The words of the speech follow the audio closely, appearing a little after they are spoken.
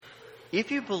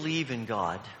if you believe in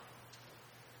God,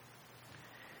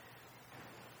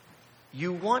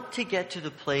 you want to get to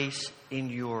the place in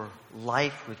your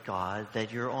life with God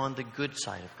that you're on the good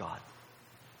side of God.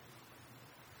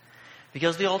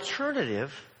 Because the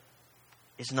alternative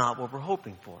is not what we're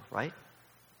hoping for, right?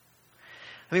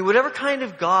 I mean, whatever kind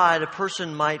of God a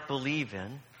person might believe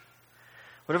in,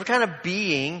 whatever kind of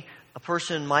being a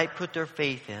person might put their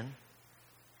faith in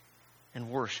and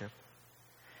worship,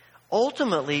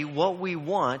 ultimately what we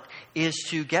want is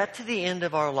to get to the end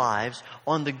of our lives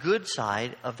on the good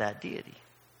side of that deity.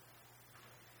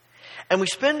 And we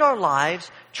spend our lives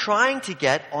trying to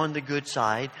get on the good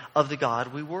side of the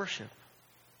God we worship.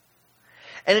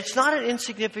 And it's not an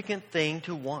insignificant thing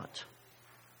to want.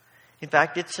 In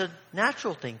fact, it's a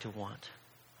natural thing to want.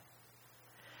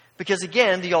 Because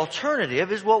again, the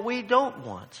alternative is what we don't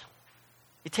want.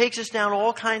 It takes us down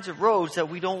all kinds of roads that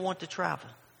we don't want to travel.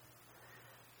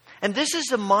 And this is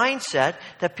the mindset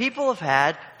that people have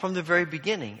had from the very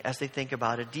beginning as they think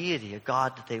about a deity, a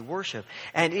God that they worship.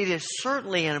 And it is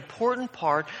certainly an important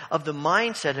part of the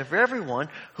mindset of everyone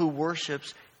who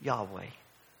worships Yahweh,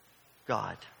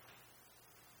 God.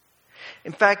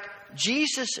 In fact,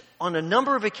 Jesus, on a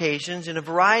number of occasions, in a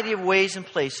variety of ways and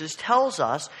places, tells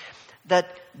us that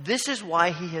this is why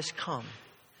He has come.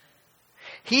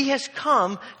 He has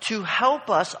come to help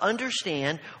us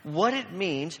understand what it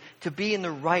means to be in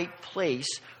the right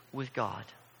place with God.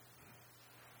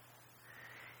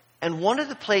 And one of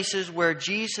the places where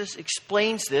Jesus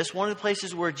explains this, one of the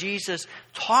places where Jesus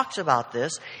talks about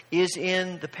this, is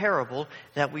in the parable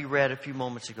that we read a few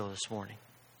moments ago this morning.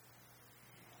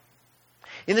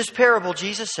 In this parable,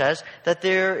 Jesus says that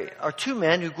there are two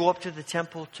men who go up to the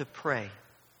temple to pray.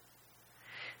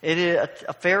 It is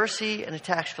a Pharisee and a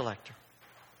tax collector.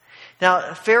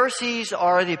 Now, Pharisees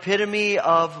are the epitome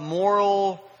of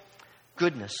moral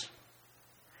goodness.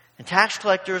 And tax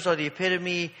collectors are the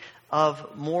epitome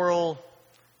of moral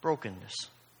brokenness.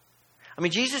 I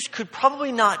mean, Jesus could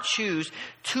probably not choose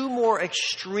two more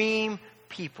extreme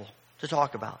people to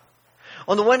talk about.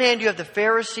 On the one hand, you have the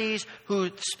Pharisees who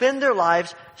spend their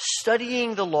lives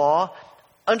studying the law,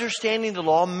 understanding the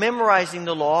law, memorizing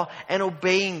the law, and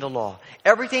obeying the law.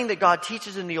 Everything that God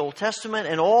teaches in the Old Testament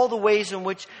and all the ways in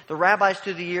which the rabbis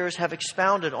through the years have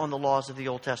expounded on the laws of the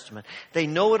Old Testament. They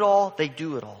know it all, they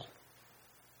do it all.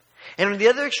 And on the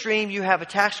other extreme, you have a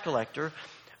tax collector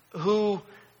who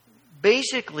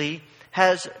basically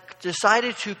has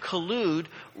decided to collude,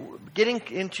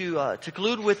 to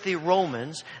collude with the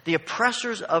Romans, the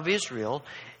oppressors of Israel,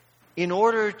 in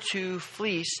order to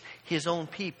fleece his own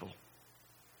people.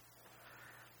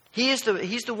 He's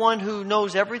the one who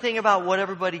knows everything about what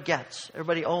everybody gets,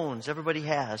 everybody owns, everybody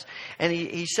has. And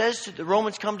he says to the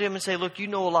Romans, come to him and say, look, you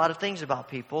know a lot of things about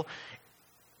people.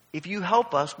 If you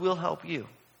help us, we'll help you.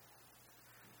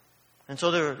 And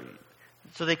so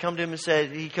they come to him and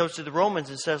said, he goes to the Romans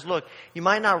and says, look, you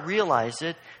might not realize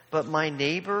it, but my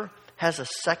neighbor has a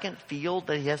second field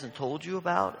that he hasn't told you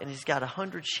about, and he's got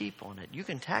 100 sheep on it. You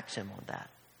can tax him on that.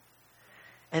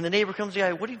 And the neighbor comes to the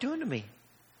guy, what are you doing to me?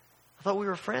 I thought we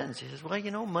were friends. He says, well,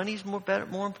 you know, money's more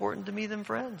important to me than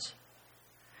friends.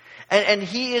 And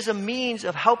he is a means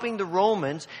of helping the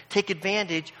Romans take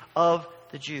advantage of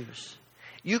the Jews.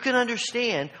 You can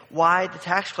understand why the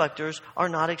tax collectors are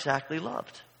not exactly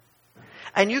loved.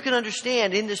 And you can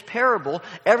understand in this parable,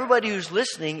 everybody who's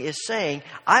listening is saying,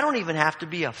 I don't even have to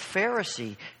be a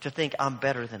Pharisee to think I'm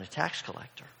better than a tax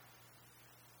collector.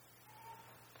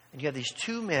 And you have these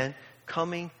two men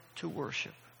coming to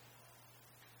worship.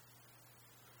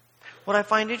 What I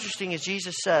find interesting is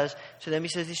Jesus says to them, he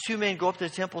says, these two men go up to the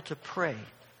temple to pray.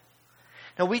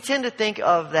 Now, we tend to think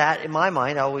of that, in my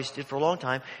mind, I always did for a long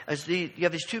time, as you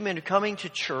have these two men who are coming to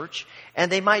church,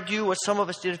 and they might do what some of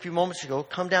us did a few moments ago,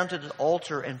 come down to the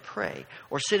altar and pray,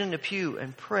 or sit in a pew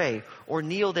and pray, or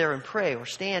kneel there and pray, or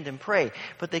stand and pray.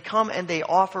 But they come and they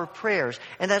offer prayers,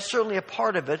 and that's certainly a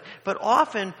part of it. But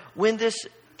often, when this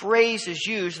phrase is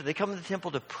used, that they come to the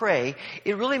temple to pray,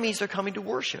 it really means they're coming to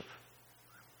worship.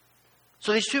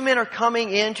 So these two men are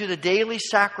coming into the daily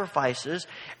sacrifices,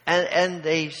 and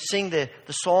they sing the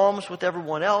Psalms with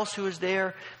everyone else who is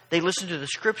there. They listen to the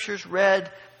Scriptures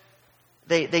read.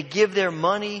 They give their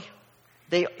money.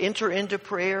 They enter into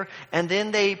prayer. And then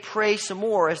they pray some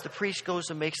more as the priest goes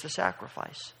and makes the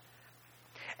sacrifice.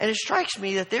 And it strikes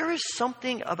me that there is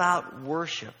something about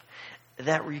worship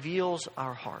that reveals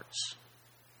our hearts.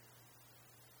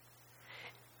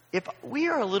 If we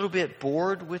are a little bit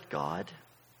bored with God,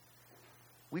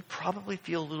 we probably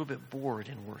feel a little bit bored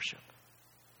in worship.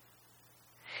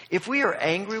 If we are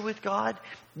angry with God,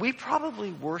 we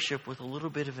probably worship with a little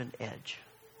bit of an edge.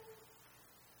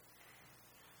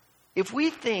 If we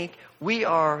think we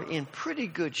are in pretty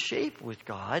good shape with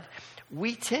God,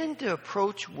 we tend to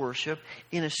approach worship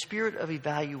in a spirit of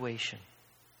evaluation.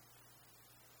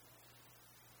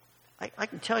 I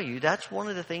can tell you, that's one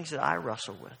of the things that I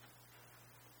wrestle with.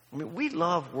 I mean, we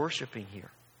love worshiping here.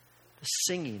 The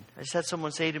singing. I just had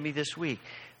someone say to me this week,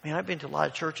 man, I've been to a lot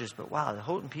of churches, but wow, the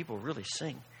Houghton people really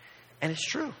sing. And it's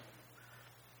true.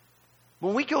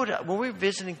 When we're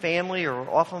visiting family or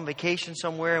off on vacation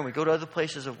somewhere and we go to other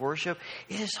places of worship,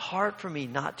 it is hard for me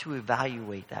not to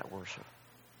evaluate that worship.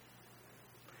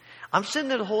 I'm sitting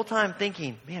there the whole time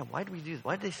thinking, man, why do we do this?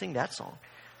 Why did they sing that song?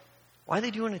 Why are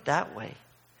they doing it that way?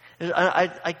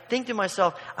 I think to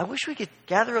myself, I wish we could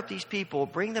gather up these people,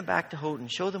 bring them back to Houghton,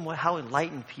 show them how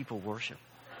enlightened people worship.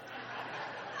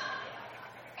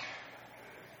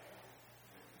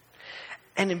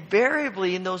 And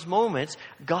invariably in those moments,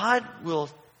 God will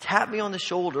tap me on the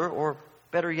shoulder, or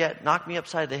better yet, knock me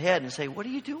upside the head and say, what are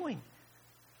you doing?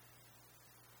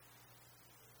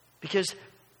 Because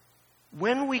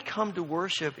when we come to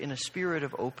worship in a spirit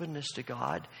of openness to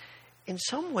God, in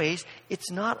some ways, it's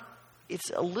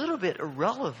a little bit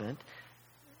irrelevant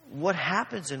what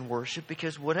happens in worship,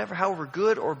 because however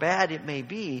good or bad it may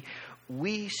be,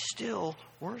 we still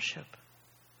worship.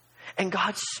 And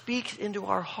God speaks into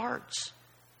our hearts.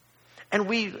 And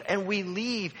we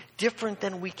leave different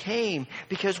than we came,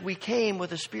 because we came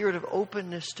with a spirit of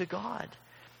openness to God.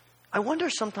 I wonder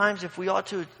sometimes if we ought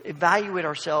to evaluate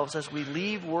ourselves as we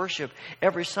leave worship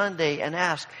every Sunday and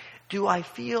ask, do I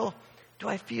feel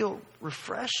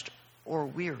refreshed or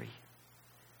weary?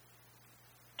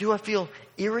 Do I feel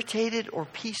irritated or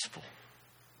peaceful?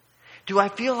 Do I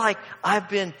feel like I've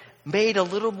been made a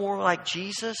little more like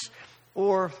Jesus,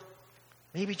 or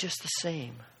maybe just the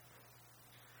same?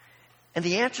 And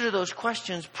the answer to those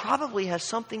questions probably has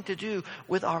something to do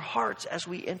with our hearts as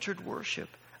we entered worship.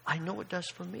 I know it does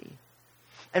for me.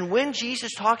 And when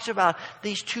Jesus talks about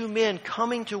these two men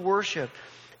coming to worship,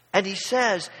 and he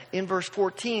says in verse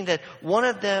 14 that one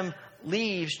of them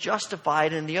leaves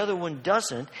justified and the other one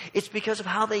doesn't, it's because of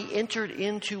how they entered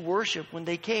into worship when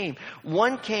they came.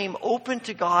 One came open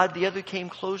to God, the other came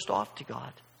closed off to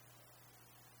God.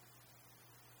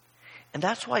 And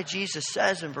that's why Jesus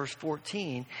says in verse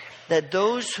 14 that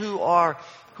those who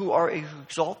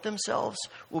exalt themselves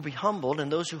will be humbled,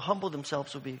 and those who humble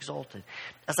themselves will be exalted.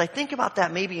 As I think about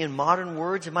that, maybe in modern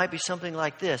words, it might be something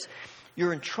like this.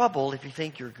 You're in trouble if you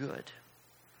think you're good.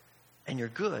 And you're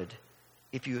good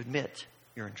if you admit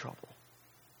you're in trouble.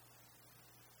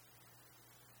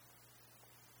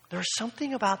 There's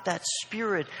something about that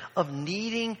spirit of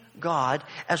needing God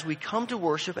as we come to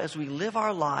worship, as we live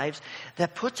our lives,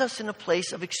 that puts us in a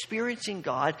place of experiencing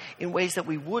God in ways that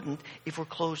we wouldn't if we're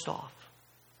closed off.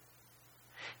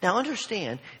 Now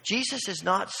understand, Jesus is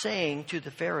not saying to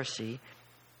the Pharisee,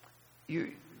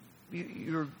 you're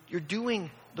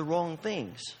doing the wrong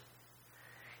things.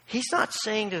 He's not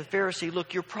saying to the Pharisee,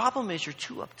 look, your problem is you're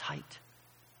too uptight.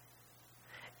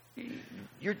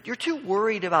 You're too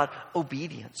worried about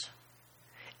obedience.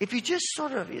 If you just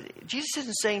Jesus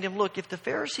isn't saying to him, look, if the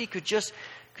Pharisee could just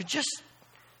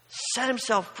set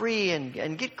himself free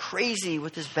and get crazy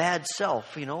with his bad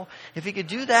self, if he could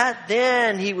do that,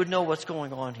 then he would know what's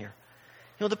going on here.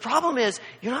 The problem is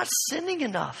you're not sinning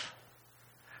enough.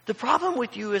 The problem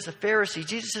with you as a Pharisee,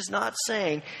 Jesus is not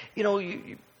saying,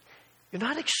 you're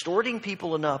not extorting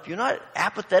people enough. You're not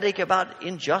apathetic about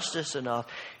injustice enough.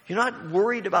 You're not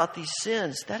worried about these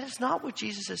sins. That is not what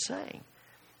Jesus is saying.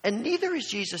 And neither is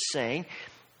Jesus saying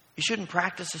you shouldn't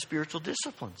practice the spiritual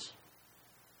disciplines.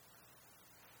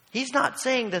 He's not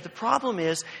saying that the problem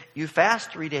is you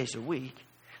fast 3 days a week.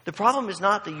 The problem is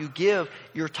not that you give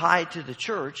your tithe to the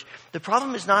church. The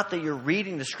problem is not that you're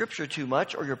reading the scripture too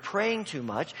much or you're praying too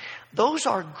much. Those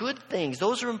are good things.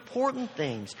 Those are important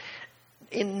things.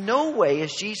 In no way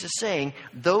is Jesus saying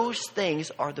those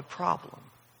things are the problem.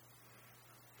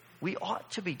 We ought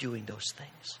to be doing those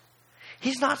things.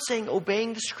 He's not saying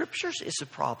obeying the scriptures is the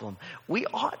problem. We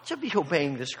ought to be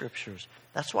obeying the scriptures.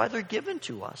 That's why they're given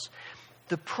to us.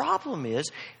 The problem is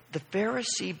the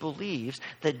Pharisee believes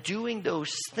that doing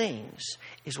those things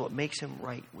is what makes him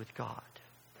right with God.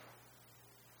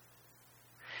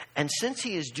 And since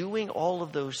he is doing all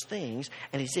of those things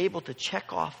and he's able to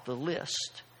check off the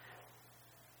list,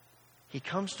 he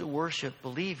comes to worship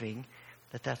believing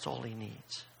that that's all he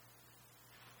needs.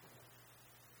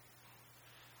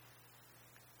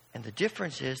 And the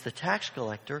difference is the tax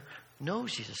collector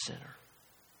knows he's a sinner.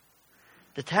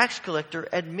 The tax collector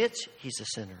admits he's a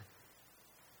sinner.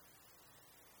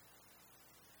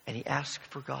 And he asks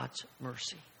for God's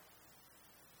mercy.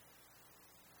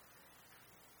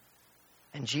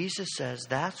 And Jesus says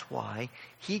that's why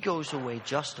he goes away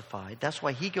justified. That's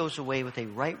why he goes away with a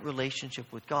right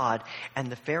relationship with God, and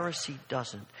the Pharisee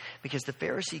doesn't. Because the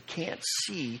Pharisee can't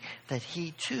see that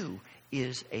he too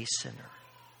is a sinner.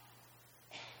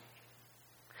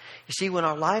 You see, when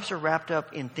our lives are wrapped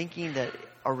up in thinking that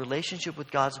our relationship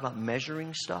with God is about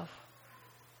measuring stuff,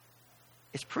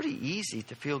 it's pretty easy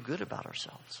to feel good about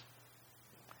ourselves.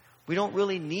 We don't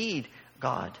really need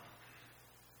God.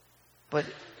 But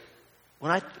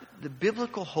the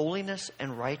biblical holiness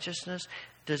and righteousness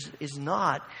is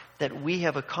not that we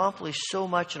have accomplished so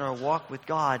much in our walk with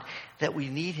God that we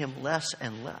need him less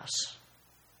and less.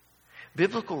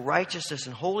 Biblical righteousness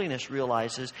and holiness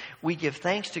realizes we give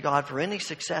thanks to God for any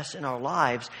success in our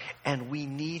lives, and we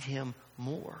need him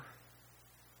more.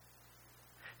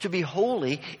 To be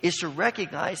holy is to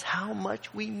recognize how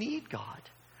much we need God.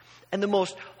 And the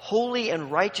most holy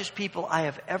and righteous people I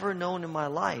have ever known in my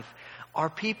life are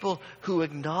people who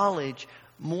acknowledge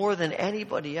more than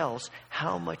anybody else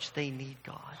how much they need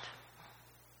God.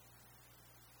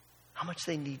 How much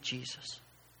they need Jesus.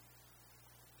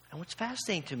 And what's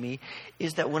fascinating to me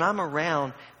is that when I'm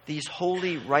around these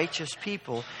holy, righteous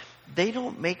people, they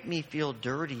don't make me feel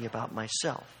dirty about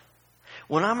myself.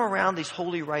 When I'm around these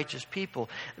holy, righteous people,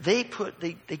 they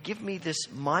give me this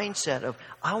mindset of,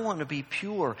 I want to be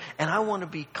pure, and I want to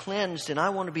be cleansed, and I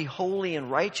want to be holy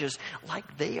and righteous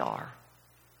like they are.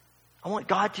 I want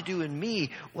God to do in me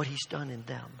what he's done in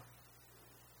them.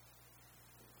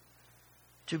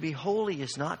 To be holy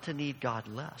is not to need God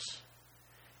less.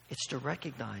 It's to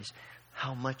recognize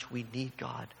how much we need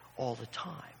God all the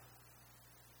time.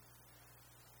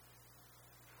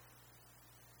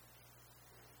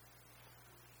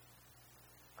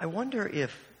 I wonder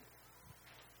if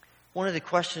one of the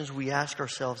questions we ask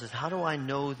ourselves is, how do I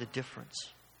know the difference?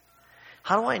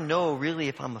 How do I know really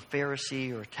if I'm a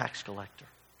Pharisee or a tax collector?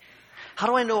 How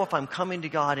do I know if I'm coming to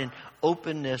God in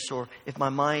openness or if my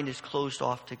mind is closed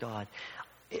off to God?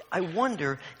 I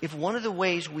wonder if one of the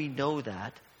ways we know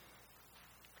that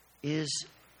is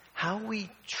how we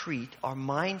treat our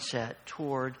mindset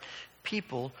toward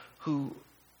people who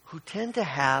tend to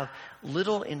have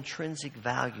little intrinsic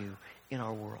value in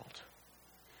our world.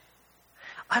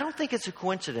 I don't think it's a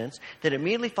coincidence that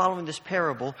immediately following this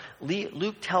parable,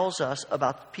 Luke tells us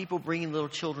about people bringing little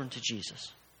children to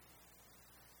Jesus.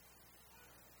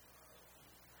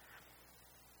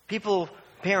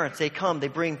 Parents, they come, they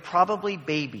bring probably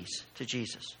babies to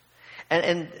Jesus.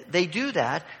 And they do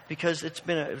that because it's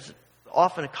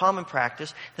often a common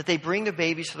practice that they bring the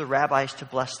babies for the rabbis to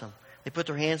bless them. They put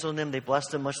their hands on them, they bless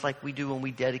them much like we do when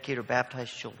we dedicate or baptize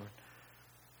children.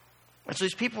 And so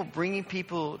these people bringing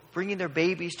their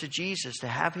babies to Jesus to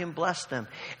have him bless them.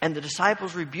 And the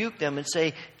disciples rebuke them and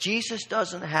say, Jesus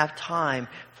doesn't have time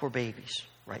for babies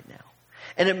right now.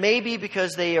 And it may be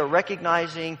because they are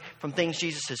recognizing from things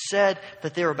Jesus has said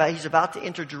that he's about to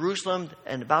enter Jerusalem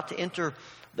and about to enter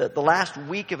the last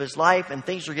week of his life, and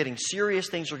things are getting serious,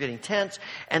 things are getting tense,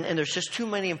 and there's just too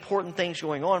many important things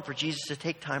going on for Jesus to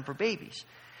take time for babies.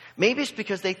 Maybe it's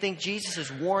because they think Jesus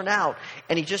is worn out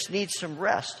and he just needs some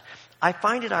rest. I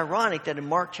find it ironic that in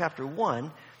Mark chapter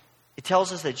 1, it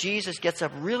tells us that Jesus gets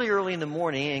up really early in the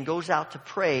morning and goes out to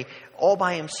pray all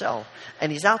by himself.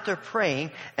 And he's out there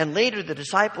praying, and later the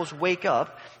disciples wake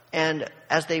up, and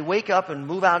as they wake up and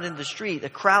move out into the street, the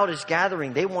crowd is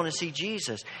gathering. They want to see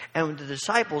Jesus. And the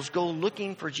disciples go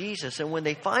looking for Jesus, and when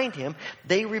they find him,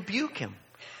 they rebuke him.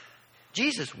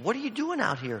 Jesus, what are you doing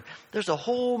out here? There's a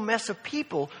whole mess of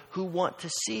people who want to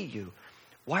see you.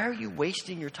 Why are you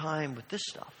wasting your time with this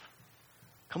stuff?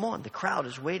 Come on, the crowd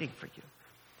is waiting for you.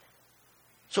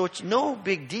 So it's no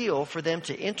big deal for them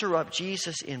to interrupt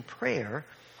Jesus in prayer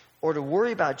or to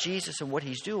worry about Jesus and what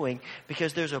he's doing,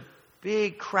 because there's a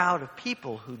big crowd of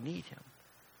people who need him.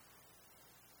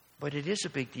 But it is a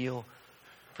big deal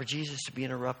for Jesus to be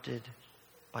interrupted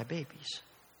by babies.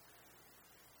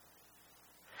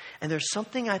 And there's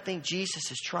something I think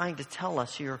Jesus is trying to tell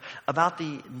us here about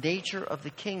the nature of the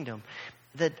kingdom,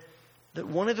 that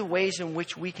one of the ways in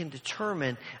which we can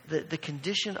determine the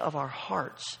condition of our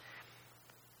hearts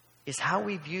is how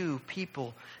we view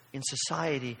people in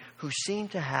society who seem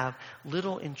to have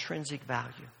little intrinsic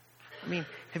value. I mean,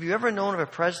 have you ever known of a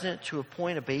president to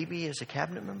appoint a baby as a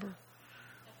cabinet member?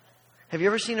 Have you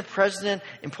ever seen a president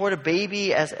appoint a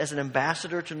baby as an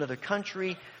ambassador to another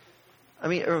country? I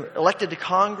mean, or elected to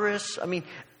Congress? I mean,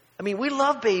 we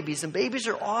love babies, and babies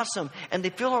are awesome, and they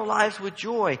fill our lives with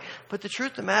joy. But the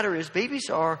truth of the matter is,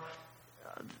 they're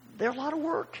a lot of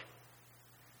work.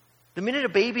 The minute a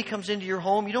baby comes into your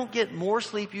home, you don't get more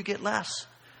sleep, you get less.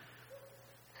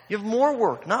 You have more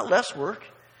work, not less work.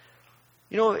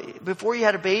 You know, before you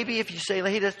had a baby, if you say,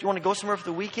 hey, you want to go somewhere for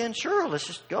the weekend? Sure, let's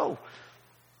just go.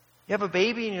 You have a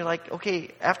baby and you're like,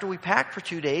 okay, after we pack for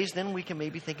 2 days, then we can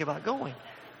maybe think about going.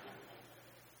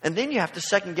 And then you have to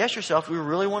second guess yourself, we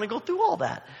really want to go through all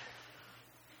that.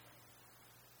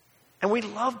 And we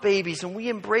love babies and we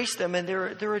embrace them and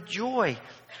they're a joy.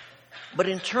 But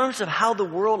in terms of how the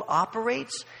world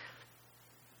operates,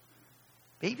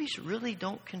 babies really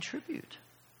don't contribute.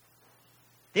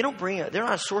 They're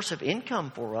not a source of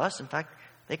income for us. In fact,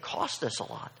 they cost us a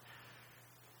lot.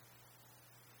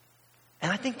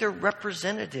 And I think they're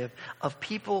representative of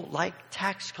people like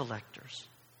tax collectors,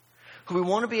 who we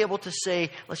want to be able to say,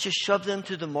 let's just shove them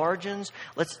to the margins.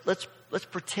 Let's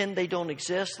pretend they don't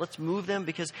exist. Let's move them,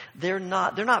 because they're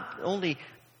not only,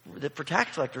 for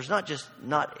tax collectors, not just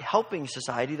not helping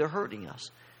society, they're hurting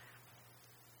us.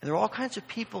 And there are all kinds of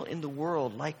people in the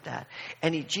world like that.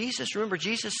 And Jesus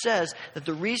says that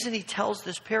the reason he tells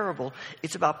this parable,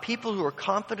 it's about people who are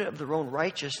confident of their own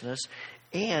righteousness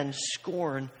and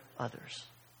scorn others.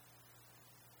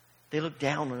 They look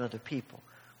down on other people.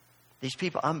 These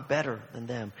people, I'm better than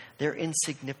them. They're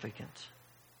insignificant.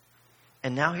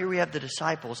 And now here we have the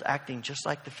disciples acting just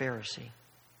like the Pharisee.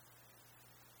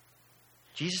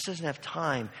 Jesus doesn't have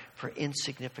time for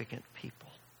insignificant people.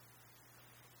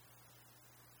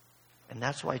 And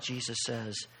that's why Jesus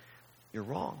says, you're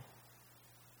wrong.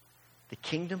 The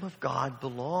kingdom of God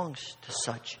belongs to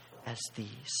such as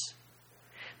these.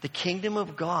 The kingdom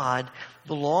of God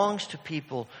belongs to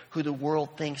people who the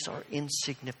world thinks are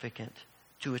insignificant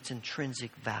to its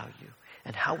intrinsic value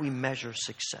and how we measure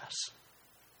success.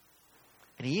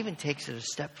 And he even takes it a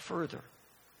step further.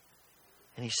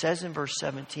 And he says in verse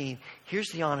 17, here's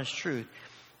the honest truth.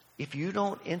 If you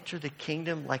don't enter the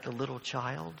kingdom like a little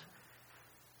child,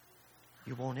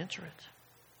 you won't enter it.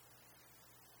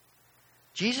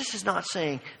 Jesus is not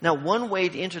saying, now one way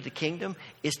to enter the kingdom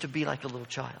is to be like a little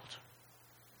child.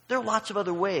 There are lots of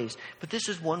other ways, but this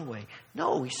is one way.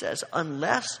 No, he says,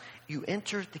 unless you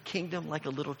enter the kingdom like a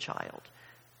little child,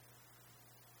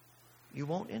 you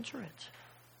won't enter it.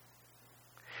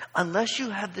 Unless you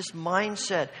have this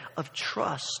mindset of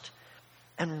trust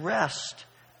and rest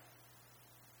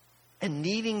and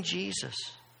needing Jesus.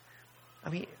 I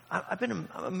mean, I've been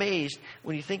amazed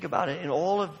when you think about it in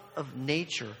all of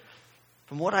nature.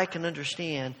 From what I can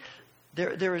understand,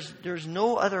 there's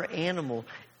no other animal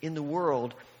in the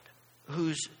world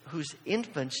whose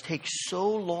infants take so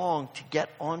long to get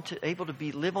able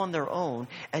to live on their own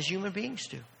as human beings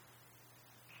do.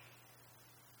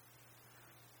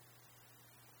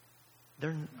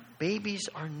 Their babies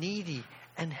are needy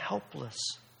and helpless.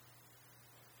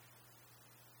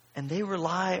 And they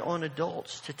rely on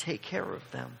adults to take care of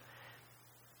them.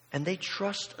 And they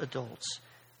trust adults.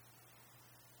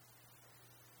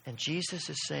 And Jesus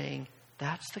is saying,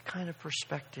 that's the kind of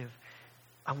perspective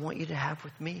I want you to have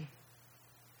with me.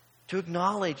 To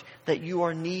acknowledge that you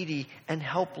are needy and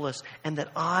helpless, and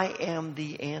that I am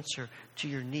the answer to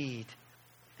your need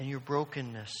and your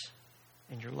brokenness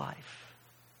in your life.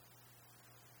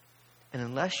 And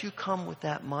unless you come with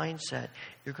that mindset,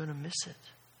 you're going to miss it.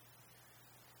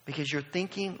 Because you're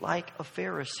thinking like a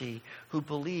Pharisee who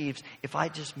believes, if I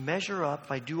just measure up,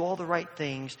 if I do all the right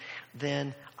things,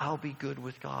 then I'll be good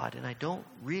with God. And I don't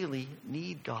really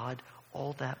need God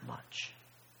all that much.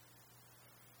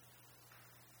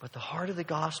 But the heart of the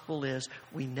gospel is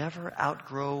we never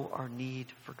outgrow our need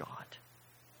for God.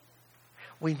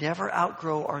 We never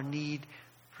outgrow our need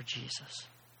for Jesus.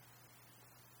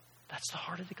 That's the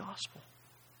heart of the gospel.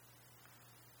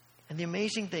 And the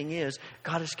amazing thing is,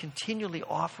 God is continually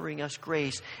offering us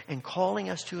grace and calling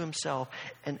us to himself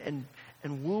and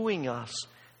wooing us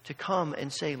to come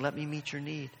and say, let me meet your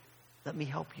need. Let me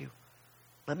help you.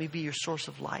 Let me be your source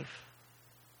of life.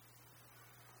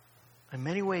 In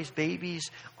many ways, babies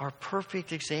are a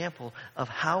perfect example of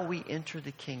how we enter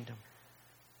the kingdom.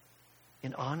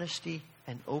 In honesty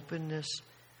and openness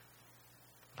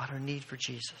about our need for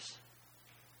Jesus.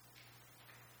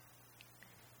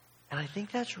 And I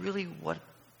think that's really what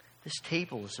this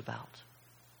table is about.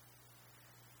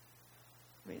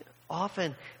 I mean,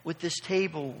 often with this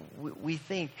table, we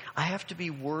think, I have to be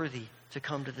worthy to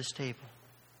come to this table.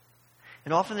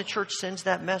 And often the church sends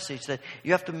that message that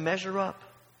you have to measure up.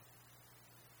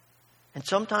 And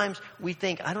sometimes we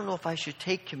think, I don't know if I should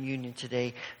take communion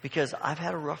today because I've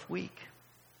had a rough week.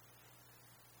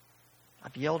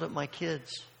 I've yelled at my kids.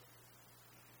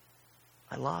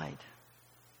 I lied.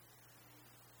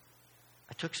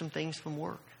 I took some things from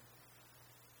work.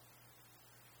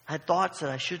 I had thoughts that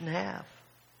I shouldn't have.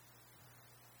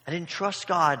 I didn't trust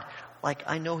God like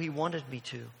I know he wanted me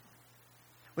to.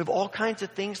 We have all kinds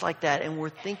of things like that, and we're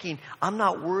thinking, I'm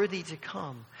not worthy to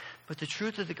come. But the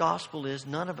truth of the gospel is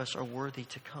none of us are worthy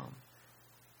to come.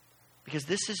 Because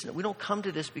we don't come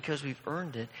to this because we've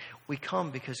earned it. We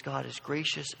come because God is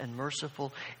gracious and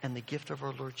merciful and the gift of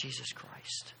our Lord Jesus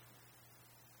Christ.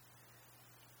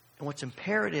 And what's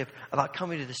imperative about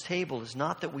coming to this table is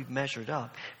not that we've measured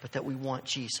up, but that we want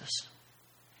Jesus.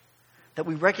 That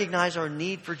we recognize our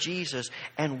need for Jesus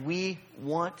and we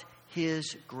want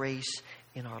His grace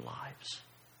in our lives.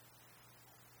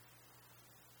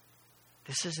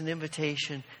 This is an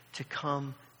invitation to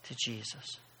come to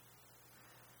Jesus.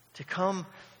 To come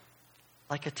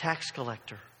like a tax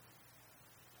collector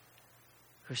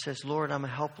who says, Lord, I'm a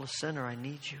helpless sinner. I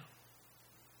need you.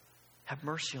 Have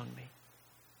mercy on me.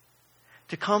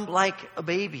 To come like a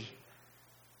baby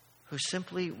who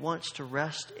simply wants to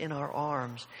rest in our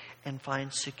arms and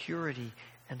find security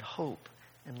and hope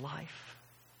and life.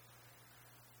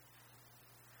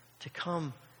 To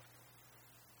come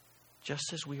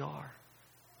just as we are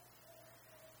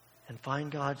and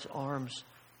find God's arms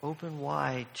open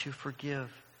wide to forgive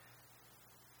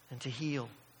and to heal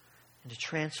and to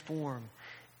transform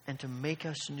and to make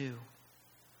us new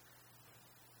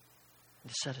and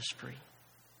to set us free.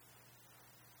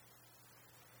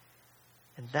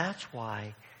 And that's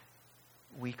why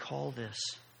we call this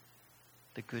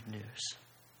the good news.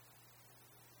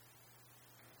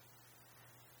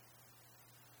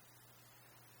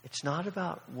 It's not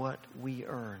about what we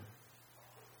earn.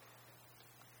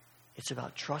 It's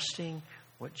about trusting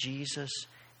what Jesus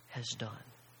has done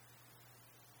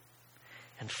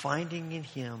and finding in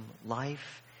Him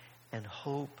life and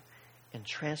hope and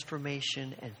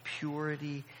transformation and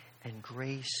purity and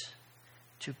grace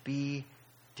to be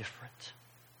different.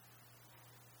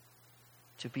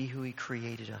 To be who He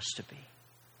created us to be.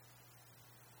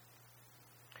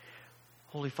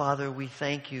 Holy Father, we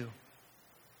thank You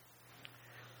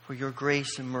for Your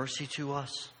grace and mercy to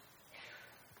us.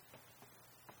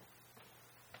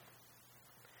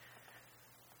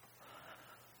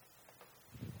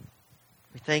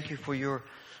 We thank You for Your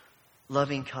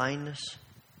loving kindness.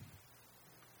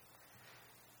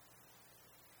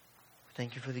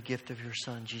 Thank You for the gift of Your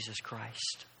Son, Jesus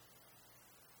Christ.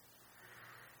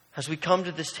 As we come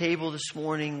to this table this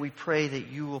morning, we pray that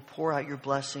You will pour out Your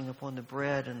blessing upon the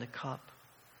bread and the cup.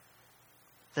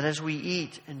 That as we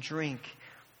eat and drink,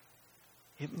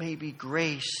 it may be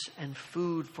grace and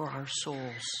food for our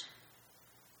souls.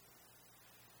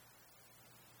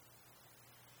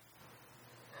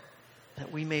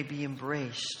 That we may be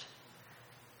embraced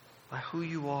by who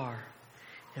You are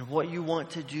and what You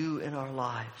want to do in our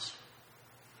lives.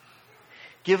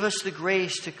 Give us the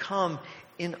grace to come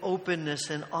in openness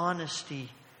and honesty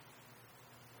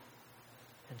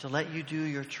and to let You do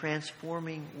Your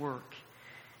transforming work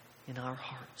in our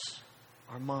hearts,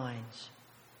 our minds,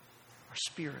 our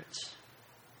spirits,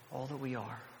 all that we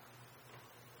are.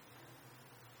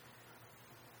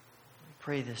 We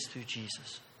pray this through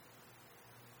Jesus.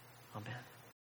 Amen.